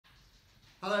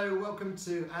Hello, welcome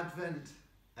to Advent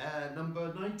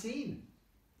number 19.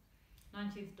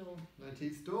 19th door.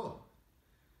 19th door.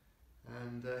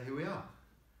 And here we are.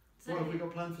 So, what have we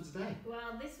got planned for today?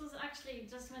 Well, this was actually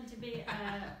just meant to be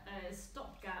a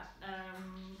stopgap.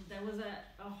 There was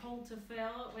a hole to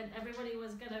fill when everybody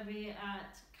was going to be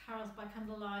at Carols by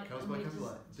Candlelight. Carols by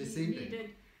Candlelight, this evening. Needed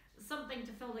something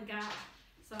to fill the gap.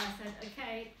 So I said,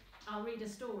 okay, I'll read a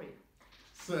story.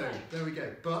 So, there we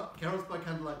go. But Carols by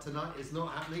Candlelight tonight is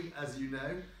not happening, as you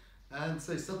know. And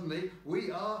so suddenly,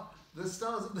 we are the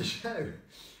stars of the show.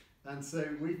 And so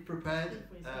we've prepared...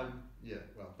 yeah,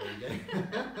 well, there you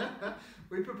go.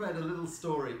 We prepared a little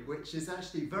story, which is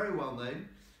actually very well known,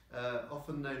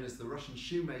 often known as the Russian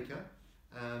Shoemaker.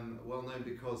 Well known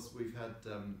because we've had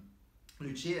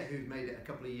Lucia, who made it a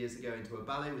couple of years ago into a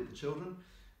ballet with the children.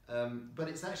 But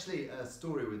it's actually a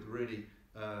story with really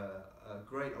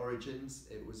great origins.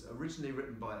 It was originally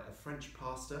written by a French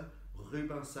pastor,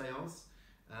 Ruben Saillens.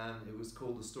 It was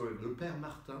called the story of Père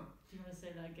Martin. Do you want to say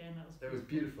that again? It was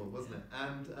beautiful, wasn't it?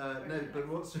 And no, but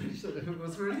what's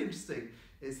really interesting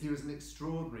is he was an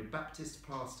extraordinary Baptist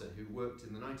pastor who worked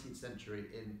in the 19th century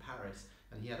in Paris,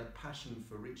 and he had a passion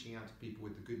for reaching out to people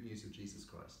with the good news of Jesus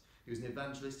Christ. He was an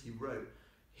evangelist. He wrote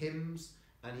hymns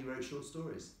and he wrote short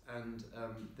stories, and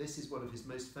this is one of his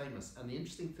most famous. And the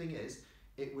interesting thing is,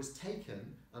 it was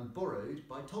taken and borrowed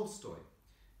by Tolstoy,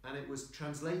 and it was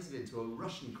translated into a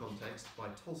Russian context by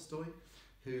Tolstoy,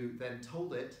 who then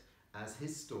told it as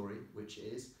his story, which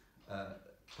is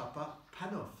Papa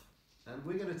Panov. And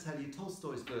we're going to tell you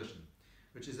Tolstoy's version,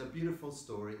 which is a beautiful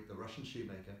story, The Russian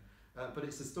Shoemaker. But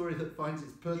it's a story that finds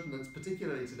its pertinence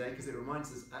particularly today because it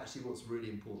reminds us actually what's really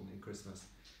important in Christmas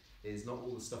is not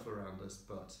all the stuff around us,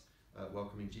 but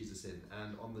welcoming Jesus in.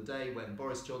 And on the day when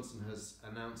Boris Johnson has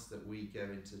announced that we go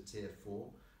into Tier 4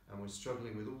 and we're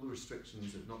struggling with all the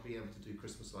restrictions of not being able to do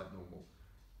Christmas like normal,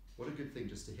 what a good thing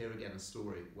just to hear again a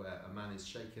story where a man is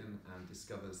shaken and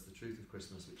discovers the truth of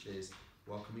Christmas, which is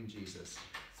welcoming Jesus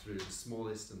through the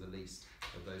smallest and the least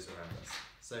of those around us.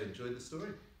 So enjoy the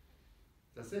story.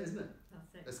 That's it, isn't it?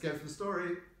 That's it. Let's go for the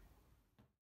story.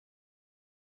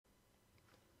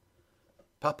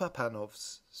 Papa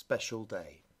Panov's Special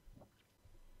Day.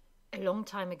 A long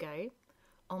time ago,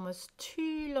 almost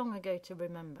too long ago to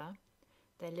remember,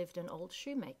 there lived an old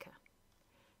shoemaker.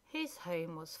 His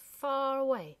home was far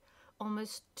away,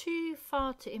 almost too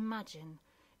far to imagine,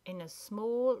 in a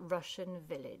small Russian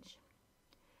village.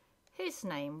 His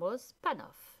name was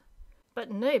Panov, but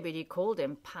nobody called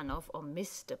him Panov or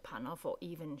Mr. Panov or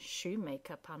even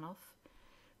Shoemaker Panov.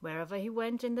 Wherever he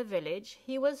went in the village,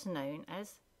 he was known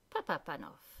as Papa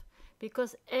Panov,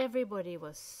 because everybody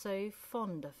was so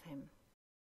fond of him.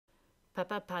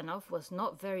 Papa Panov was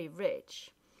not very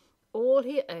rich. All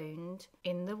he owned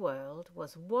in the world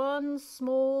was one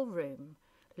small room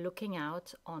looking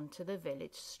out onto the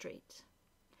village street.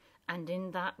 And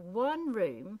in that one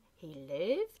room he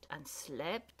lived and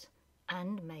slept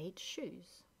and made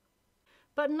shoes.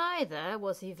 But neither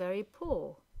was he very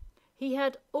poor. He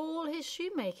had all his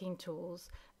shoemaking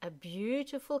tools, a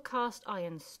beautiful cast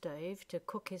iron stove to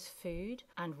cook his food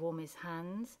and warm his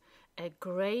hands, a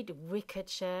great wicker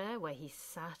chair where he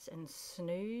sat and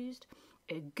snoozed,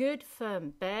 a good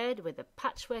firm bed with a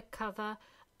patchwork cover,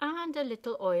 and a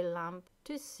little oil lamp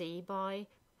to see by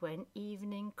when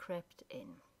evening crept in.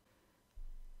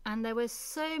 And there were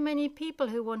so many people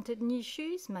who wanted new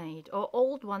shoes made or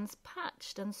old ones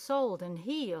patched and soled and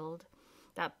healed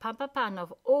that Papa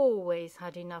Panov always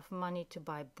had enough money to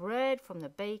buy bread from the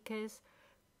bakers,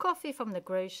 coffee from the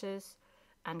grocers,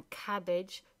 and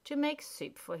cabbage to make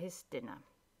soup for his dinner.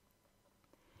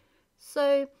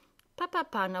 So Papa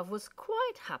Panov was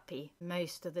quite happy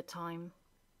most of the time.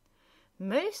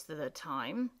 Most of the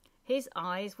time, his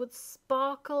eyes would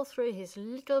sparkle through his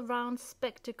little round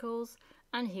spectacles,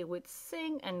 and he would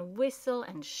sing and whistle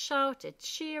and shout a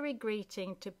cheery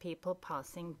greeting to people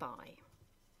passing by.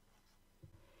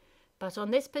 But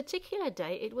on this particular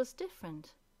day it was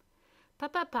different.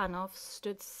 Papa Panov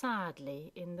stood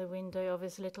sadly in the window of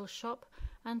his little shop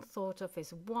and thought of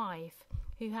his wife,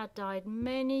 who had died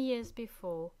many years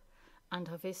before, and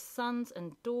of his sons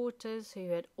and daughters who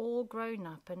had all grown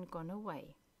up and gone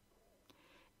away.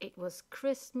 It was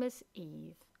Christmas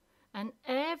Eve, and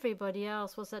everybody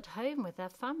else was at home with their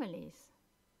families.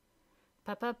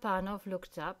 Papa Panov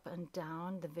looked up and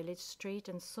down the village street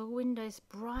and saw windows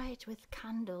bright with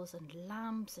candles and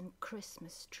lamps and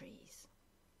Christmas trees.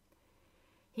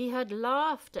 He heard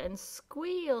laughter and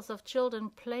squeals of children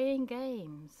playing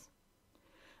games,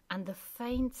 and the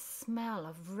faint smell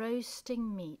of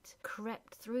roasting meat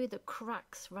crept through the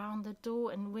cracks round the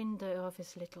door and window of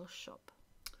his little shop.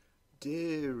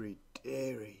 dearie,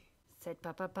 dearie, said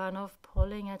Papa Panov,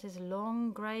 pulling at his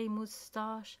long grey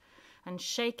moustache and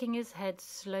shaking his head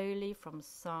slowly from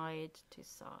side to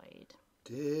side.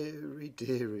 Dearie,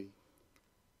 dearie.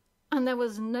 And there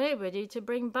was nobody to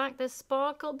bring back the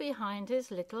sparkle behind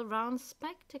his little round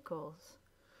spectacles.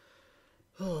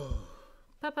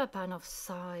 Papa Panov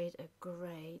sighed a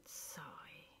great sigh.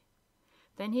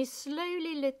 Then he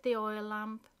slowly lit the oil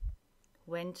lamp,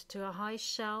 went to a high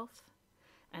shelf,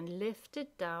 and lifted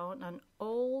down an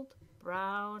old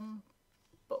brown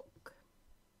book.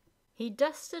 He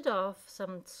dusted off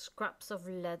some scraps of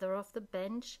leather off the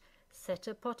bench, set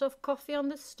a pot of coffee on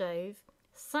the stove,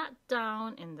 sat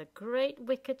down in the great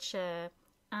wicker chair,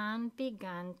 and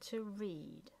began to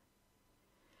read.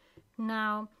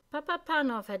 Now, Papa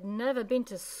Panov had never been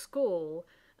to school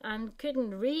and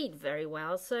couldn't read very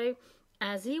well, so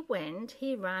as he went,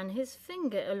 he ran his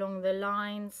finger along the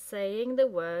lines, saying the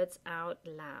words out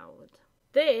loud.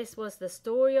 This was the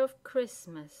story of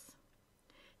Christmas.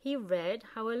 He read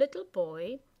how a little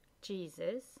boy,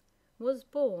 Jesus, was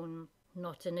born,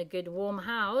 not in a good warm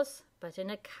house, but in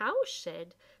a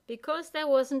cowshed, because there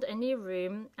wasn't any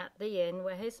room at the inn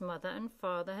where his mother and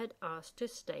father had asked to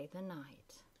stay the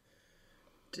night.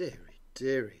 Dearie,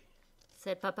 dearie,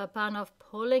 said Papa Panov,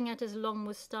 pulling at his long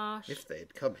moustache. If they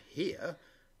had come here,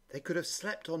 they could have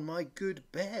slept on my good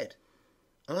bed,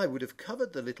 and I would have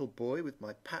covered the little boy with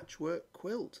my patchwork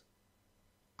quilt.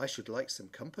 I should like some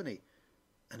company,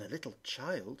 and a little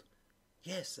child,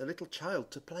 yes, a little child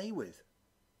to play with.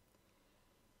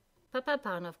 Papa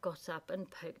Panov got up and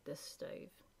poked the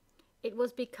stove. It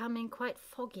was becoming quite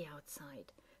foggy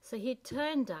outside, so he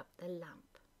turned up the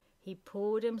lamp. He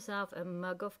poured himself a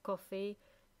mug of coffee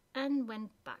and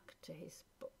went back to his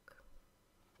book.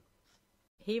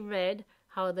 He read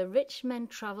how the rich men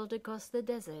travelled across the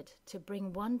desert to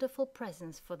bring wonderful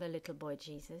presents for the little boy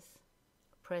Jesus,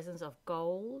 presents of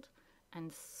gold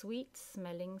and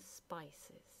sweet-smelling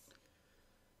spices.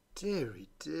 Dearie,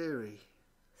 dearie,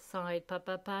 sighed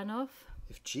Papa Panov.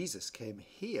 If Jesus came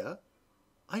here,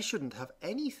 I shouldn't have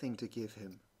anything to give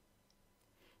him.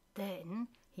 Then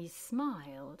he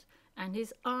smiled, and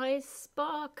his eyes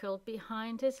sparkled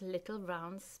behind his little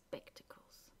round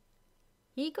spectacles.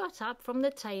 He got up from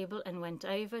the table and went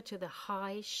over to the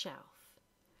high shelf.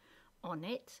 On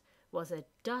it was a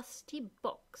dusty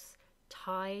box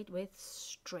tied with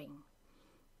string.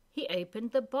 He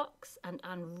opened the box and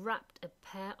unwrapped a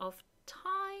pair of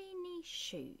tiny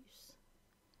shoes.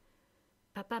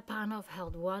 Papa Panov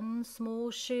held one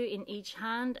small shoe in each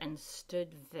hand and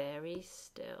stood very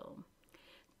still.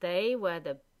 They were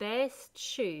the best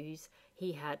shoes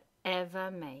he had ever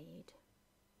made.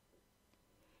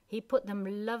 He put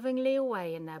them lovingly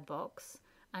away in their box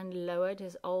and lowered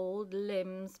his old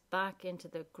limbs back into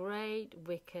the great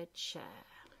wicker chair.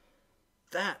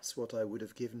 That's what I would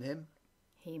have given him,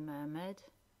 he murmured.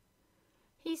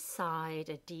 He sighed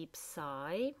a deep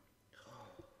sigh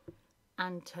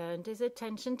and turned his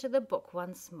attention to the book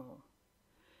once more.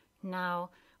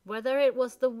 Now, whether it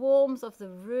was the warmth of the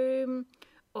room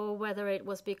or whether it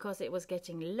was because it was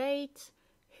getting late,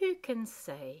 who can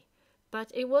say?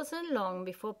 But it wasn't long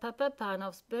before Papa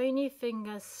Panov's bony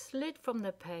fingers slid from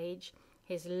the page,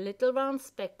 his little round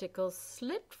spectacles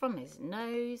slipped from his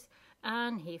nose,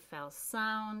 and he fell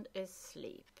sound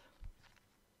asleep.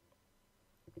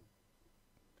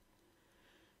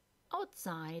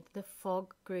 Outside, the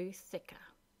fog grew thicker.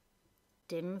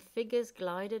 Dim figures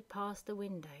glided past the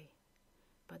window,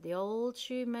 but the old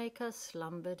shoemaker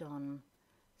slumbered on,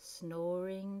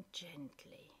 snoring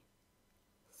gently.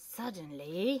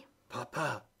 Suddenly,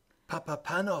 Papa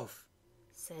Panov,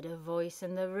 said a voice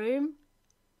in the room.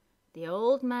 The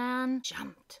old man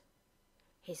jumped.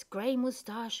 His grey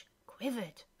moustache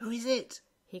quivered. Who is it?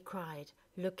 He cried,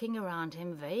 looking around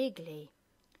him vaguely.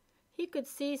 He could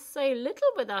see so little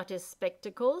without his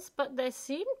spectacles, but there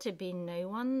seemed to be no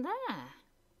one there.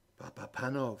 Papa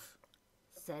Panov,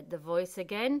 said the voice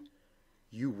again.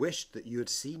 You wished that you had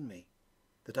seen me,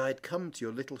 that I had come to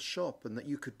your little shop and that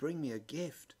you could bring me a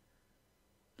gift.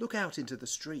 Look out into the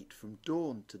street from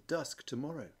dawn to dusk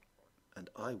tomorrow, and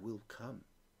I will come.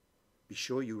 Be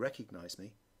sure you recognize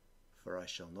me, for I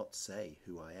shall not say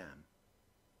who I am.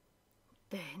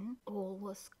 Then all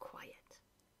was quiet.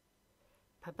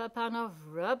 Papa Panov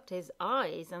rubbed his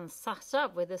eyes and sat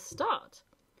up with a start.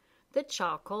 The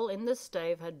charcoal in the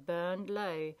stove had burned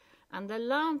low, and the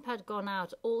lamp had gone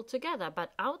out altogether,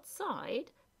 but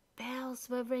outside bells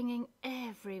were ringing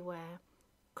everywhere.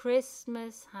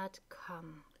 Christmas had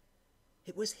come.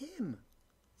 It was him,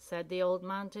 said the old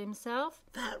man to himself.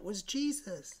 That was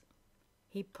Jesus.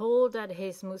 He pulled at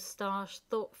his moustache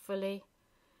thoughtfully.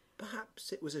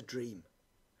 Perhaps it was a dream.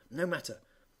 No matter.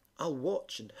 I'll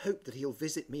watch and hope that he'll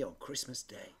visit me on Christmas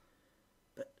Day.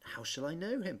 But how shall I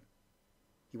know him?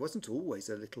 He wasn't always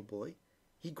a little boy.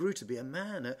 He grew to be a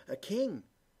man, a king.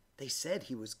 They said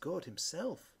he was God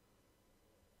himself.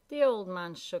 The old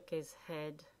man shook his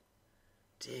head.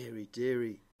 Dearie,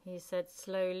 dearie, He said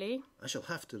slowly. I shall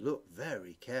have to look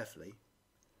very carefully.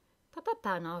 Papa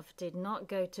Panov did not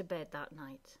go to bed that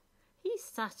night. He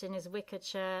sat in his wicker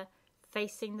chair,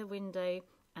 facing the window,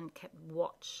 and kept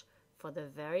watch for the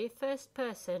very first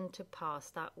person to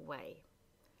pass that way.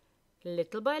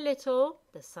 Little by little,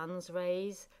 the sun's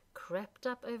rays crept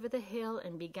up over the hill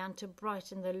and began to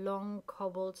brighten the long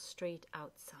cobbled street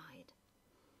outside.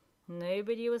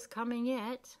 Nobody was coming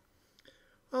yet.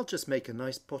 I'll just make a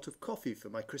nice pot of coffee for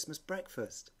my Christmas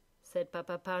breakfast, said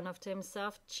Papa Panov to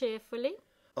himself cheerfully.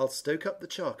 I'll stoke up the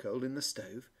charcoal in the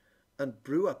stove and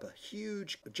brew up a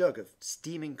huge jug of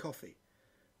steaming coffee.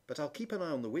 But I'll keep an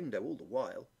eye on the window all the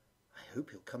while. I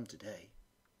hope he'll come today.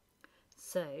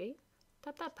 So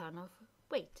Papa Panov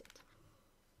waited.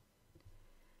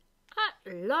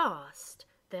 At last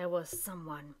there was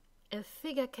someone. A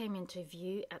figure came into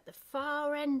view at the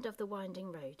far end of the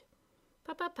winding road.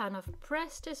 Papa Panov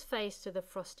pressed his face to the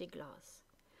frosty glass.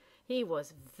 He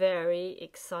was very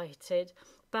excited.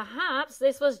 Perhaps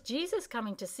this was Jesus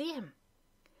coming to see him.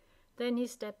 Then he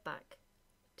stepped back,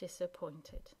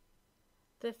 disappointed.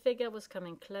 The figure was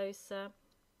coming closer,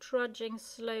 trudging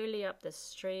slowly up the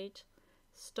street,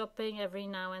 stopping every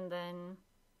now and then.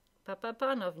 Papa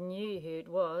Panov knew who it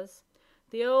was.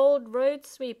 The old road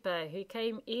sweeper who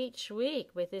came each week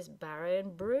with his barrow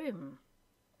and broom.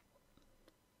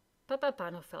 Papa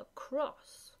Panov felt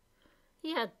cross.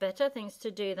 He had better things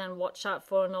to do than watch out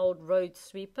for an old road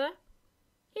sweeper.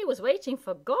 He was waiting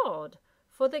for God,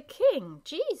 for the King,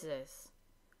 Jesus.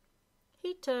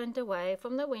 He turned away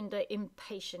from the window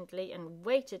impatiently and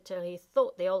waited till he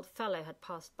thought the old fellow had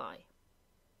passed by.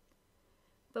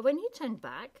 But when he turned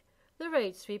back, the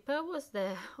road sweeper was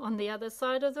there on the other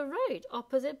side of the road,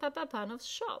 opposite Papa Panov's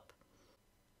shop.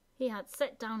 He had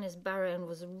set down his barrow and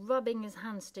was rubbing his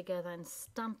hands together and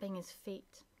stamping his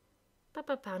feet.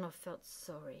 Papa Panov felt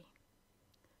sorry.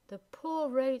 The poor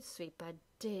road sweeper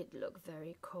did look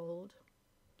very cold.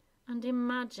 And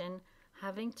imagine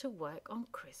having to work on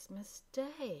Christmas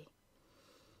Day.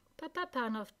 Papa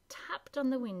Panov tapped on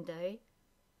the window,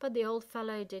 but the old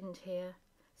fellow didn't hear.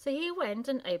 So he went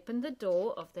and opened the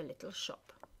door of the little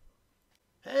shop.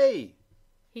 Hey!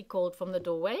 He called from the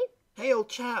doorway. Hey, old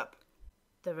chap!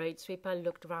 The road sweeper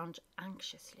looked round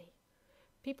anxiously.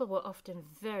 People were often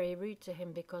very rude to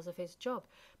him because of his job,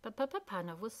 but Papa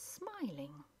Panov was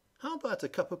smiling. How about a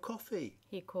cup of coffee?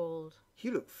 He called.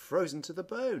 You look frozen to the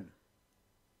bone.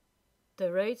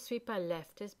 The road sweeper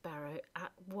left his barrow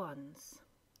at once.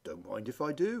 Don't mind if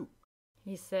I do,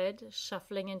 he said,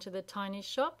 shuffling into the tiny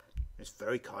shop. It's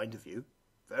very kind of you.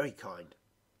 Very kind.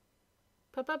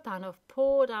 Papa Panov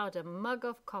poured out a mug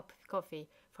of coffee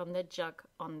from the jug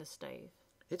on the stove.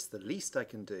 It's the least I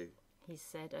can do, he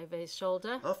said over his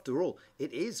shoulder. After all,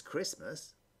 it is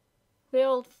Christmas. The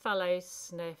old fellow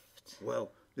sniffed.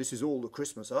 Well, this is all the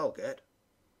Christmas I'll get.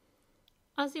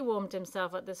 As he warmed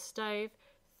himself at the stove,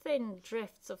 thin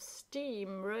drifts of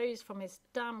steam rose from his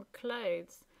damp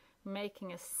clothes,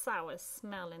 making a sour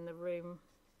smell in the room.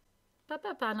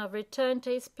 Papa Panov returned to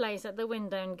his place at the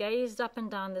window and gazed up and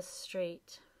down the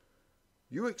street.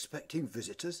 You expecting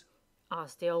visitors?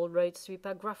 Asked the old road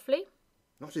sweeper gruffly.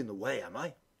 Not in the way, am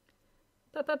I?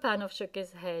 Papa Panov shook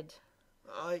his head.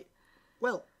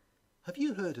 Well, have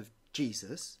you heard of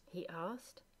Jesus? He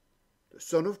asked. The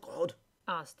Son of God?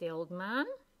 Asked the old man.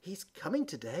 He's coming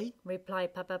today,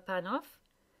 replied Papa Panov.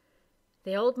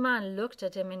 The old man looked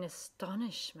at him in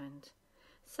astonishment.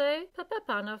 So Papa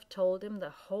Panov told him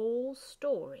the whole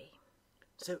story.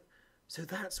 So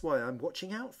that's why I'm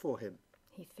watching out for him,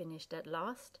 he finished at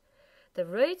last. The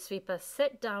road sweeper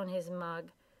set down his mug,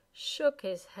 shook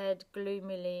his head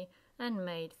gloomily, and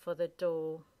made for the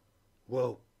door.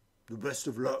 Well, the best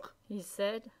of luck, he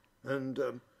said. And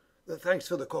thanks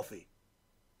for the coffee.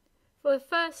 For the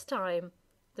first time,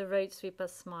 the road sweeper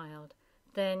smiled.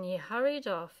 Then he hurried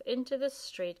off into the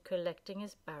street, collecting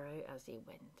his barrow as he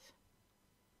went.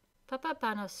 Papa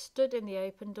Panov stood in the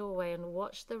open doorway and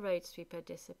watched the road sweeper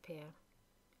disappear.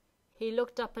 He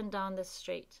looked up and down the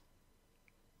street.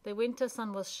 The winter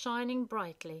sun was shining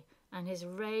brightly, and his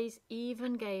rays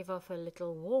even gave off a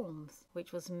little warmth,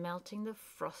 which was melting the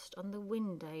frost on the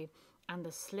window and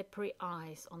the slippery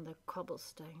ice on the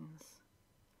cobblestones.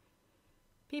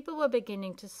 People were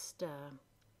beginning to stir.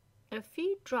 A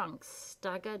few drunks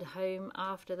staggered home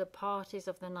after the parties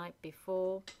of the night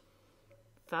before.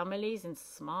 Families in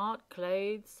smart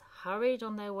clothes hurried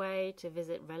on their way to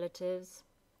visit relatives.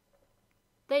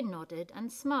 They nodded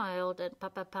and smiled at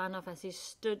Papa Panov as he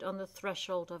stood on the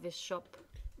threshold of his shop.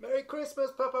 Merry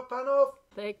Christmas, Papa Panov!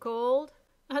 They called,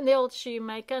 and the old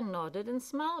shoemaker nodded and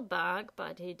smiled back,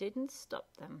 but he didn't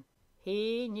stop them.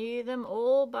 He knew them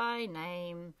all by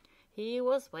name. He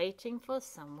was waiting for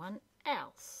someone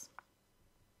else.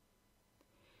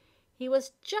 He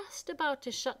was just about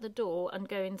to shut the door and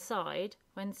go inside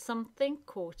when something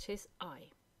caught his eye.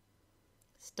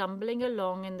 Stumbling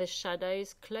along in the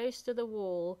shadows close to the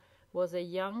wall was a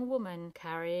young woman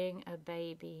carrying a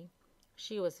baby.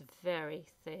 She was very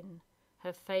thin.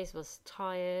 Her face was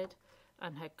tired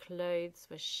and her clothes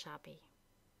were shabby.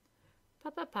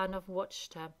 Papa Panov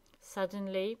watched her.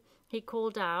 Suddenly he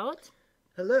called out,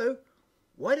 Hello,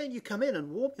 why don't you come in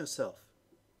and warm yourself?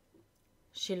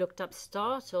 She looked up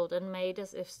startled and made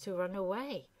as if to run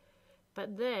away.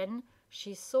 But then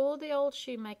she saw the old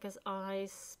shoemaker's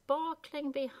eyes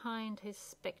sparkling behind his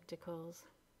spectacles.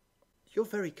 You're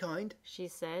very kind, she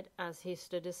said as he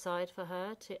stood aside for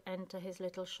her to enter his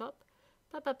little shop.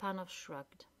 Papa Panov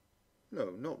shrugged. No,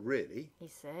 not really, he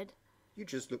said. You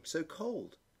just look so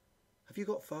cold. Have you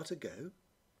got far to go?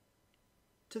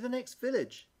 To the next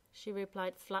village, she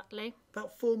replied flatly.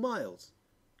 About 4 miles.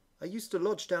 I used to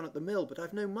lodge down at the mill, but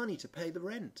I've no money to pay the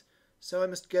rent, so I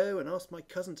must go and ask my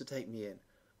cousin to take me in.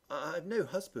 I've no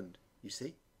husband, you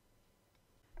see.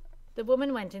 The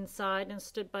woman went inside and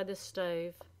stood by the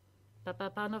stove.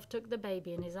 Papa Panov took the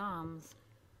baby in his arms.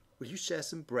 Will you share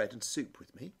some bread and soup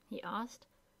with me? He asked,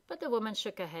 but the woman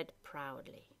shook her head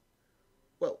proudly.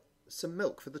 Well, some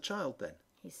milk for the child then,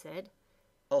 he said.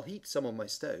 I'll heat some on my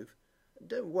stove.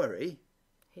 Don't worry.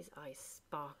 His eyes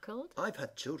sparkled. I've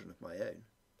had children of my own.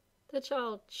 The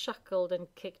child chuckled and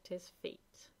kicked his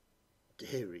feet.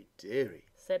 Dearie, dearie,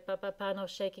 said Papa Panov,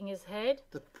 shaking his head.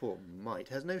 The poor mite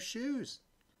has no shoes.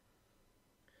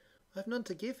 I've none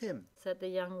to give him, said the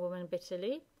young woman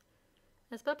bitterly.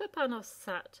 As Papa Panov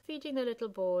sat feeding the little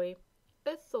boy,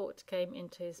 a thought came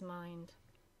into his mind.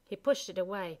 He pushed it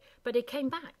away, but it came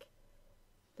back.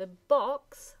 The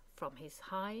box from his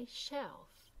high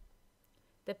shelf.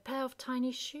 The pair of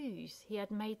tiny shoes he had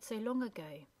made so long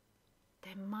ago.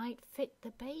 They might fit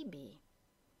the baby.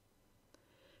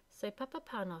 So Papa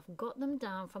Panov got them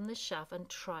down from the shelf and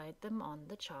tried them on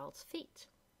the child's feet.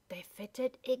 They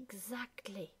fitted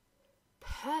exactly.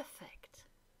 Perfect.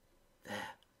 There,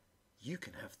 you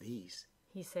can have these,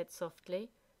 he said softly.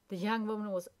 The young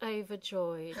woman was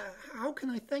overjoyed. How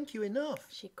can I thank you enough?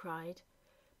 She cried.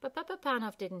 But Papa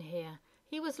Panov didn't hear.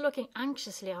 He was looking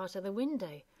anxiously out of the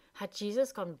window. Had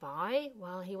Jesus gone by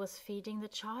while he was feeding the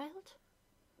child?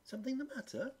 Something the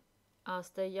matter?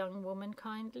 Asked the young woman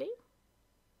kindly.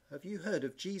 Have you heard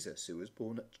of Jesus who was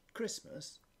born at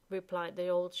Christmas? Replied the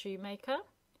old shoemaker.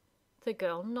 The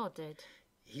girl nodded.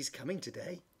 He's coming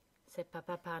today, said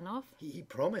Papa Panov. He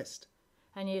promised.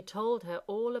 And he told her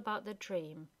all about the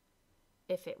dream,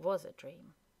 if it was a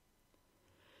dream.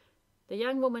 The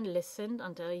young woman listened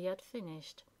until he had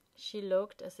finished. She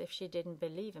looked as if she didn't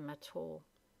believe him at all,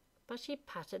 but she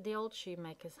patted the old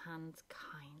shoemaker's hands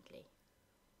kindly.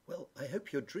 Well, I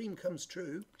hope your dream comes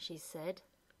true, she said.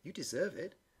 You deserve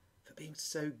it, for being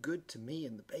so good to me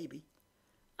and the baby.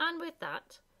 And with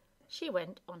that, she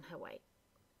went on her way.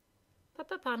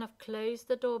 Papa Panov closed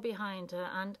the door behind her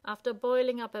and, after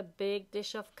boiling up a big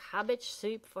dish of cabbage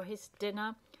soup for his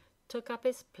dinner, took up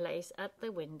his place at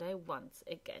the window once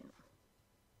again.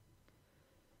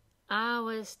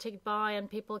 Hours ticked by and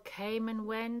people came and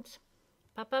went.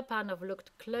 Papa Panov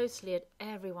looked closely at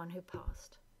everyone who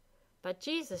passed. But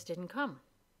Jesus didn't come.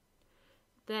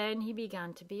 Then he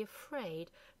began to be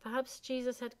afraid. Perhaps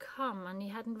Jesus had come and he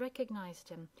hadn't recognized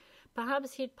him.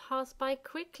 Perhaps he'd passed by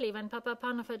quickly when Papa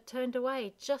Panov had turned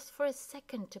away just for a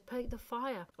second to poke the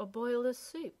fire or boil the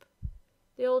soup.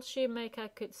 The old shoemaker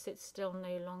could sit still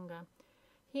no longer.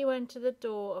 He went to the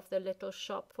door of the little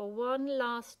shop for one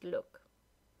last look.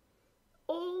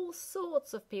 All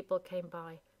sorts of people came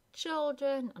by,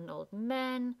 children and old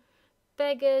men,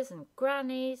 beggars and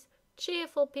grannies,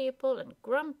 cheerful people and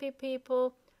grumpy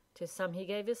people. To some he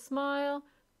gave a smile,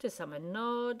 to some a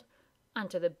nod, and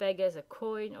to the beggars a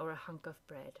coin or a hunk of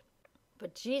bread.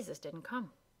 But Jesus didn't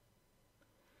come.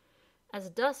 As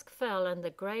dusk fell and the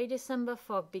grey December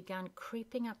fog began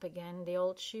creeping up again, the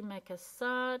old shoemaker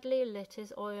sadly lit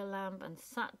his oil lamp and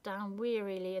sat down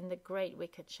wearily in the great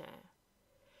wicker chair.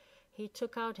 He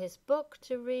took out his book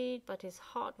to read, but his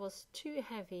heart was too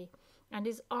heavy and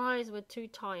his eyes were too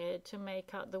tired to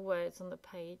make out the words on the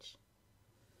page.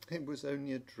 It was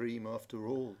only a dream after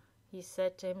all, he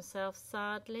said to himself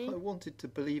sadly. I wanted to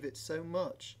believe it so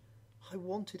much. I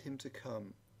wanted him to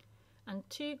come. And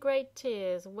 2 great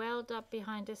tears welled up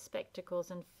behind his spectacles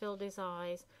and filled his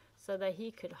eyes so that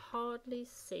he could hardly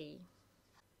see.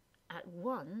 At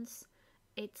once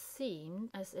it seemed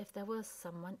as if there was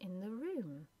someone in the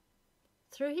room.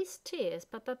 Through his tears,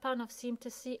 Papa Panov seemed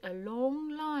to see a long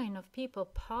line of people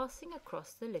passing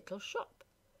across the little shop.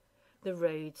 The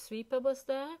road sweeper was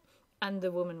there, and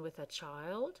the woman with her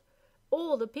child,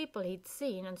 all the people he'd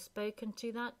seen and spoken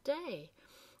to that day.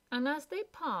 And as they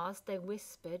passed, they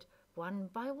whispered, one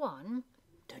by one,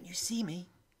 "Don't you see me?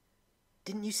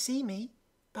 Didn't you see me,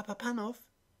 Papa Panov?"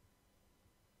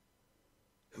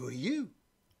 "Who are you?"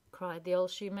 cried the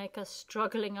old shoemaker,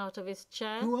 struggling out of his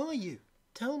chair. "Who are you?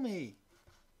 Tell me."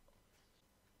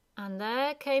 And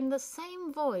there came the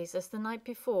same voice as the night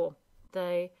before,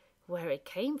 though where it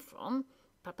came from,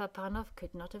 Papa Panov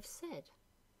could not have said.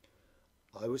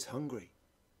 "I was hungry,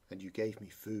 and you gave me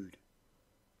food.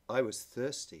 I was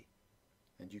thirsty,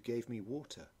 and you gave me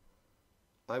water.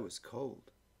 I was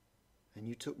cold, and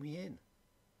you took me in.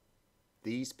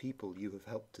 These people you have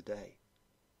helped today.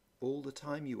 All the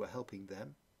time you were helping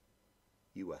them,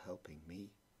 you were helping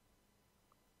me."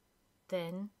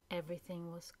 Then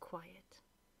everything was quiet.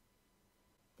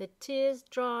 The tears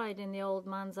dried in the old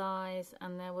man's eyes,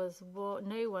 and there was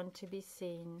no one to be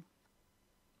seen.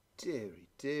 "Dearie,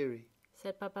 dearie,"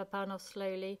 said Papa Panov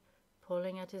slowly,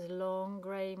 pulling at his long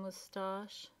grey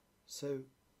moustache. "So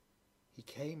he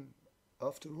came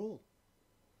after all?"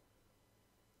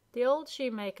 The old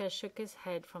shoemaker shook his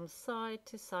head from side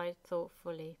to side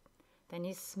thoughtfully. Then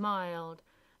he smiled,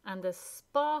 and the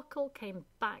sparkle came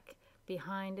back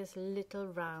behind his little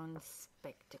round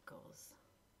spectacles.